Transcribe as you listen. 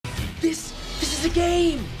This is a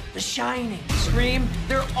game. The Shining, Scream,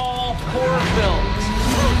 they're all horror films.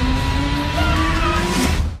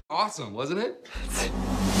 Awesome, wasn't it?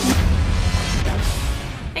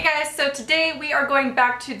 Hey guys, so today we are going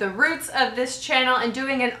back to the roots of this channel and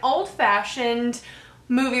doing an old-fashioned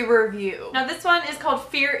movie review. Now this one is called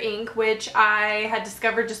Fear Inc., which I had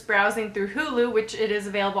discovered just browsing through Hulu, which it is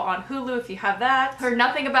available on Hulu if you have that. Heard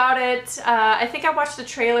nothing about it. I think I watched the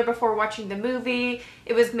trailer before watching the movie.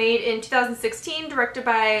 It was made in 2016, directed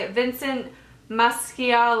by Vincent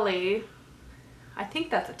Masciali. I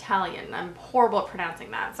think that's Italian. I'm horrible at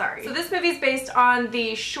pronouncing that, sorry. So this movie is based on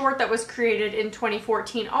the short that was created in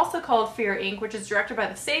 2014, also called Fear Inc., which is directed by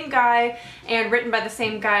the same guy and written by the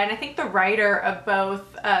same guy, and I think the writer of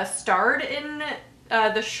both starred in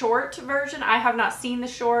the short version. I have not seen the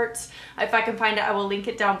short. If I can find it, I will link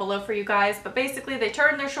it down below for you guys. But basically, they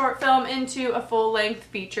turned their short film into a full-length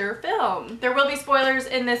feature film. There will be spoilers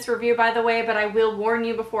in this review, by the way, but I will warn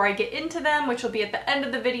you before I get into them, which will be at the end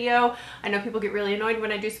of the video. I know people get really annoyed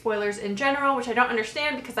when I do spoilers in general, which I don't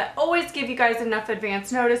understand because I always give you guys enough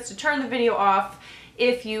advance notice to turn the video off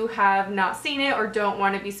if you have not seen it or don't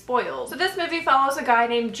want to be spoiled. So this movie follows a guy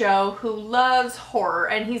named Joe who loves horror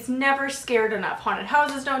and he's never scared enough. Haunted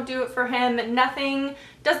houses don't do it for him. Nothing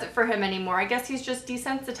does it for him anymore. I guess he's just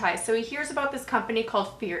desensitized. So he hears about this company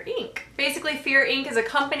called Fear Inc. Basically, Fear Inc. is a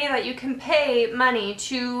company that you can pay money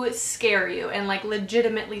to scare you and like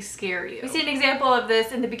legitimately scare you. We see an example of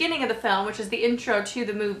this in the beginning of the film, which is the intro to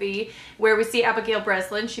the movie, where we see Abigail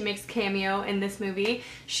Breslin. She makes a cameo in this movie.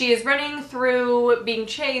 She is running through being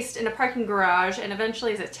chased in a parking garage and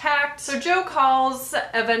eventually is attacked. So Joe calls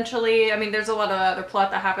eventually. I mean, there's a lot of other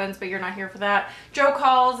plot that happens, but you're not here for that. Joe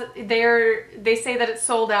calls. They say that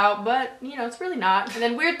it's sold out, but you know, it's really not. And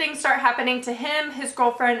then weird things start happening to him, his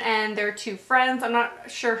girlfriend, and their two friends. I'm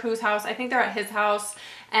not sure whose house. I think they're at his house.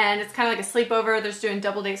 And it's kind of like a sleepover. They're just doing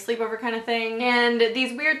double date sleepover kind of thing. And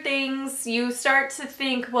these weird things, you start to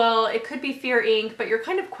think, well, it could be Fear Inc., but you're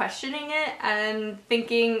kind of questioning it and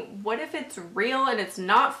thinking, what if it's real and it's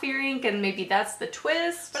not Fear Inc. and maybe that's the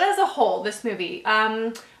twist? But as a whole, this movie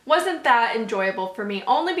wasn't that enjoyable for me,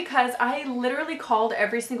 only because I literally called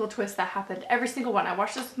every single twist that happened, every single one. I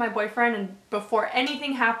watched this with my boyfriend and before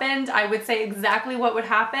anything happened, I would say exactly what would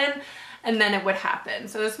happen and then it would happen.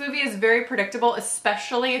 So this movie is very predictable,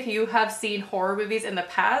 especially if you have seen horror movies in the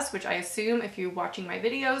past, which I assume if you're watching my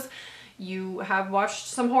videos, you have watched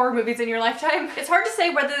some horror movies in your lifetime. It's hard to say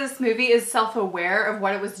whether this movie is self-aware of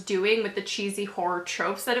what it was doing with the cheesy horror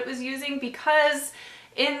tropes that it was using, because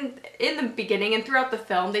in the beginning and throughout the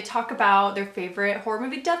film, they talk about their favorite horror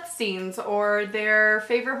movie death scenes or their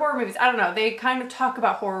favorite horror movies. I don't know, they kind of talk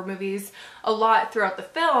about horror movies a lot throughout the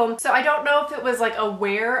film. So I don't know if it was like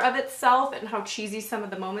aware of itself and how cheesy some of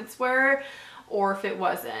the moments were, or if it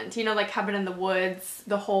wasn't. You know, like Cabin in the Woods,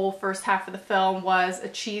 the whole first half of the film was a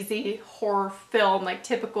cheesy horror film, like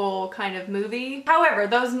typical kind of movie. However,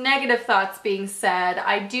 those negative thoughts being said,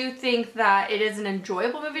 I do think that it is an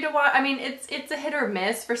enjoyable movie to watch. I mean, it's a hit or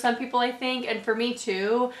miss for some people, I think, and for me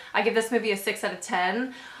too. I give this movie a 6 out of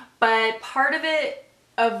 10, but part of it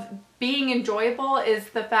of being enjoyable is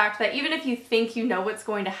the fact that even if you think you know what's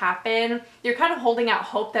going to happen, you're kind of holding out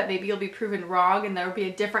hope that maybe you'll be proven wrong and there will be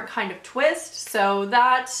a different kind of twist. So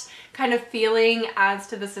that kind of feeling adds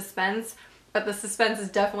to the suspense, but the suspense is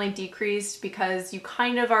definitely decreased because you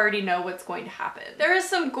kind of already know what's going to happen. There is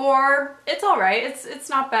some gore. It's all right. It's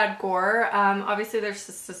not bad gore. Obviously there's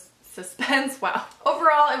suspense. Wow.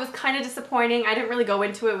 Overall, it was kind of disappointing. I didn't really go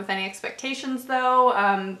into it with any expectations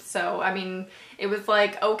though. So I mean, it was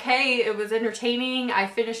like, okay, it was entertaining. I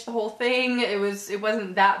finished the whole thing. It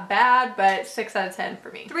wasn't that bad, but 6 out of 10 for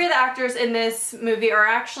me. 3 of the actors in this movie are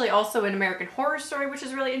actually also in American Horror Story, which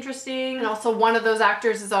is really interesting. And also one of those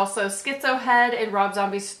actors is also Schizo Head in Rob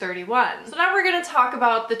Zombie's 31. So now we're gonna talk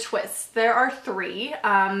about the twists. There are 3.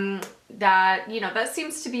 That, you know, that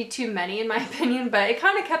seems to be too many in my opinion, but it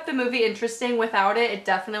kind of kept the movie interesting. Without it, it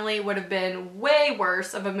definitely would have been way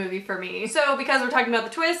worse of a movie for me. So because we're talking about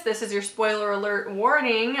the twist, this is your spoiler alert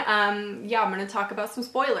warning. Yeah, I'm gonna talk about some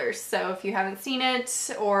spoilers. So if you haven't seen it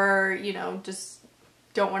or, you know, just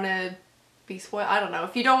don't want to be spoiled, I don't know.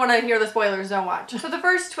 If you don't want to hear the spoilers, don't watch. So the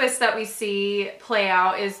first twist that we see play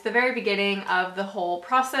out is the very beginning of the whole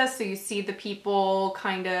process. So you see the people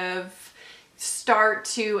kind of start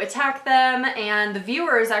to attack them, and the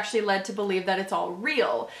viewer is actually led to believe that it's all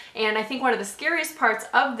real. And I think one of the scariest parts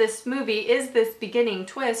of this movie is this beginning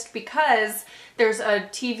twist, because there's a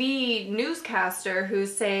TV newscaster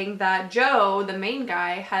who's saying that Joe, the main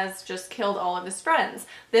guy, has just killed all of his friends.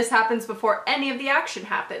 This happens before any of the action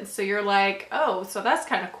happens. So you're like, oh, so that's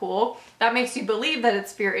kind of cool. That makes you believe that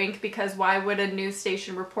it's Fear Inc. because why would a news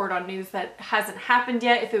station report on news that hasn't happened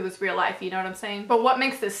yet if it was real life, you know what I'm saying? But what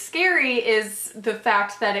makes this scary is the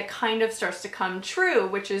fact that it kind of starts to come true,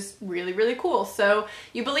 which is really, really cool. So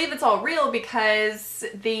you believe it's all real because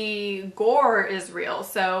the gore is real.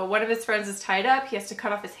 So one of his friends is tied up, he has to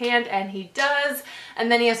cut off his hand, and he does,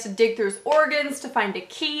 and then he has to dig through his organs to find a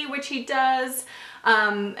key, which he does.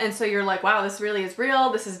 And so you're like, wow, this really is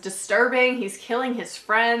real. This is disturbing. He's killing his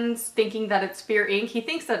friends, thinking that it's Fear Inc. He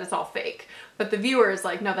thinks that it's all fake, but the viewer is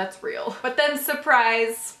like, no, that's real. But then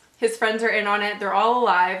surprise, his friends are in on it. They're all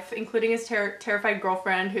alive, including his terrified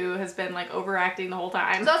girlfriend who has been like overacting the whole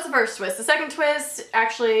time. So that's the first twist. The second twist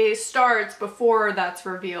actually starts before that's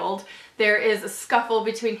revealed. There is a scuffle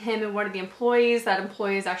between him and one of the employees. That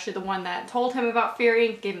employee is actually the one that told him about Fear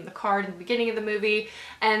Inc., gave him the card in the beginning of the movie,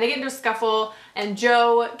 and they get into a scuffle and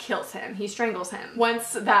Joe kills him. He strangles him.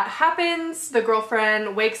 Once that happens, the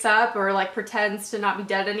girlfriend wakes up, or like pretends to not be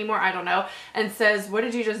dead anymore, I don't know, and says, what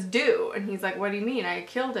did you just do? And he's like, what do you mean? I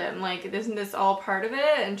killed him. Like, isn't this all part of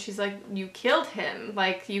it? And she's like, you killed him.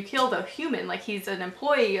 Like, you killed a human. Like, he's an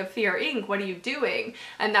employee of Fear Inc. What are you doing?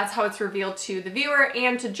 And that's how it's revealed to the viewer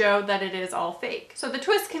and to Joe that it is all fake. So the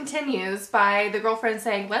twist continues by the girlfriend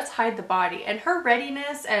saying, let's hide the body. And her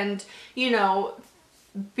readiness and, you know,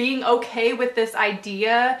 being okay with this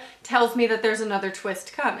idea tells me that there's another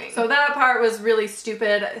twist coming. So that part was really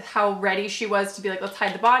stupid, how ready she was to be like, let's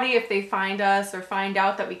hide the body. If they find us or find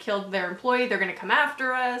out that we killed their employee, they're gonna come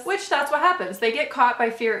after us. Which that's what happens. They get caught by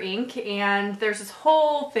Fear Inc. and there's this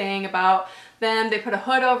whole thing about them. They put a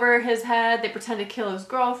hood over his head, they pretend to kill his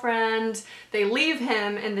girlfriend, they leave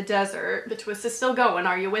him in the desert. The twist is still going,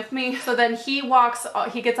 are you with me? So then he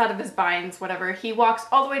gets out of his binds, whatever. He walks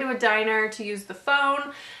all the way to a diner to use the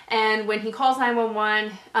phone, and when he calls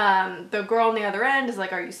 911, the girl on the other end is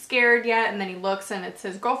like, are you scared yet? And then he looks and it's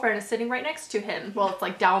his girlfriend is sitting right next to him. Well, it's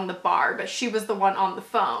like down the bar, but she was the one on the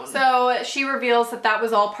phone. So she reveals that that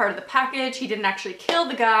was all part of the package. He didn't actually kill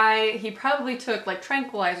the guy. He probably took like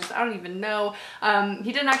tranquilizers, I don't even know.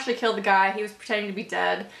 He didn't actually kill the guy. He was pretending to be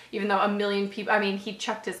dead, even though a million people, I mean, he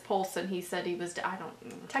checked his pulse and he said he was dead. I don't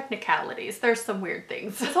know. Technicalities. There's some weird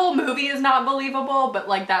things. This whole movie is not believable, but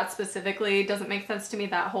like that specifically doesn't make sense to me,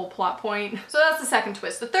 that whole plot point. So that's the second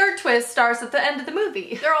twist. The third twist starts at the end of the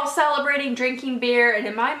movie. They're all celebrating, drinking beer, and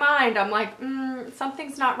in my mind, I'm like,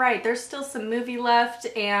 something's not right. There's still some movie left,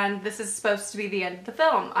 and this is supposed to be the end of the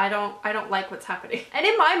film. I don't like what's happening. And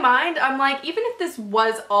in my mind, I'm like, even if this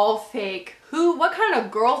was all fake, what kind of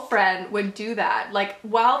girlfriend would do that? Like,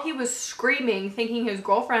 while he was screaming, thinking his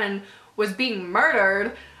girlfriend was being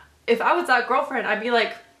murdered, if I was that girlfriend, I'd be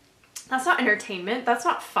like, that's not entertainment. That's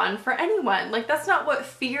not fun for anyone. Like, that's not what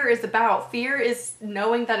fear is about. Fear is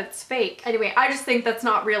knowing that it's fake. Anyway, I just think that's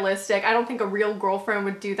not realistic. I don't think a real girlfriend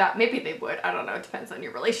would do that. Maybe they would. I don't know. It depends on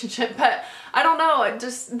your relationship. But I don't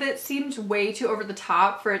know. That seems way too over the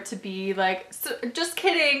top for it to be like, so, just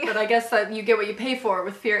kidding. But I guess that you get what you pay for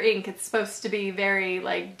with Fear Inc. It's supposed to be very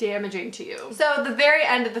like damaging to you. So at the very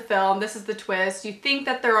end of the film, this is the twist. You think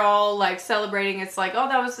that they're all like celebrating. It's like, oh,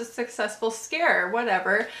 that was a successful scare,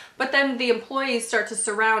 whatever. But then the employees start to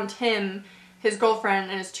surround him, his girlfriend,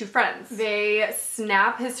 and his two friends. They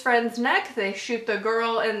snap his friend's neck, they shoot the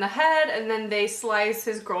girl in the head, and then they slice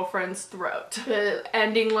his girlfriend's throat. The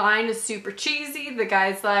ending line is super cheesy. The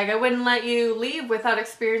guy's like, I wouldn't let you leave without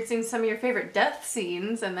experiencing some of your favorite death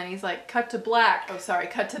scenes. And then he's like, cut to black. Oh, sorry,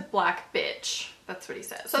 cut to black, bitch. That's what he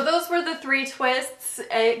says. So those were the three twists.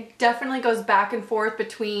 It definitely goes back and forth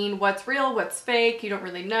between what's real, what's fake. You don't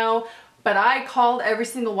really know. But I called every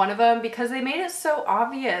single one of them because they made it so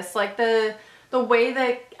obvious. Like the way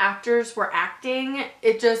that actors were acting,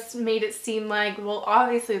 it just made it seem like, well,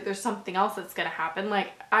 obviously there's something else that's gonna happen.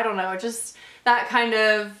 Like, I don't know, just that kind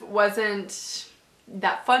of wasn't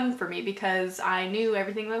that fun for me because I knew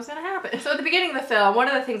everything that was gonna happen. So at the beginning of the film, one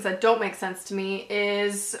of the things that don't make sense to me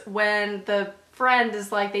is when the friend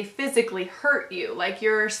is like, they physically hurt you, like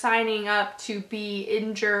you're signing up to be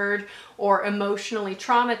injured or emotionally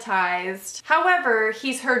traumatized. However,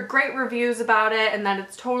 he's heard great reviews about it and that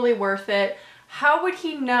it's totally worth it. How would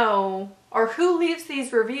he know, or who leaves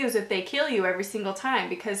these reviews if they kill you every single time?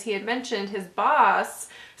 Because he had mentioned his boss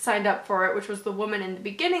signed up for it, which was the woman in the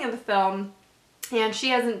beginning of the film, and she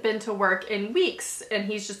hasn't been to work in weeks, and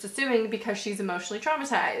he's just assuming because she's emotionally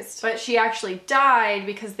traumatized. But she actually died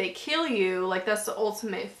because they kill you. Like, that's the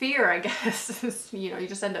ultimate fear, I guess. You know, you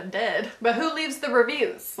just end up dead. But who leaves the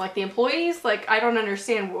reviews? Like, the employees? Like, I don't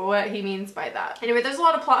understand what he means by that. Anyway, there's a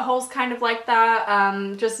lot of plot holes kind of like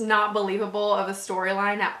that. Just not believable of a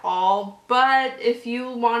storyline at all. But if you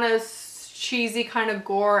want a cheesy kind of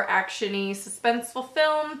gore, action-y, suspenseful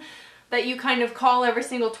film that you kind of call every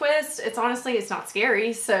single twist, it's honestly, it's not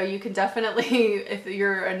scary. So you can definitely, if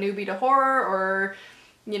you're a newbie to horror, or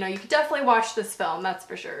you know, you could definitely watch this film, that's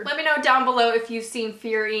for sure. Let me know down below if you've seen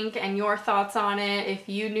Fear Inc. and your thoughts on it, if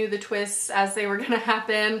you knew the twists as they were gonna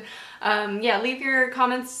happen. Yeah, leave your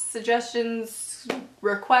comments, suggestions,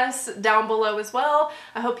 requests down below as well.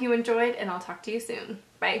 I hope you enjoyed, and I'll talk to you soon.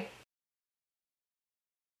 Bye.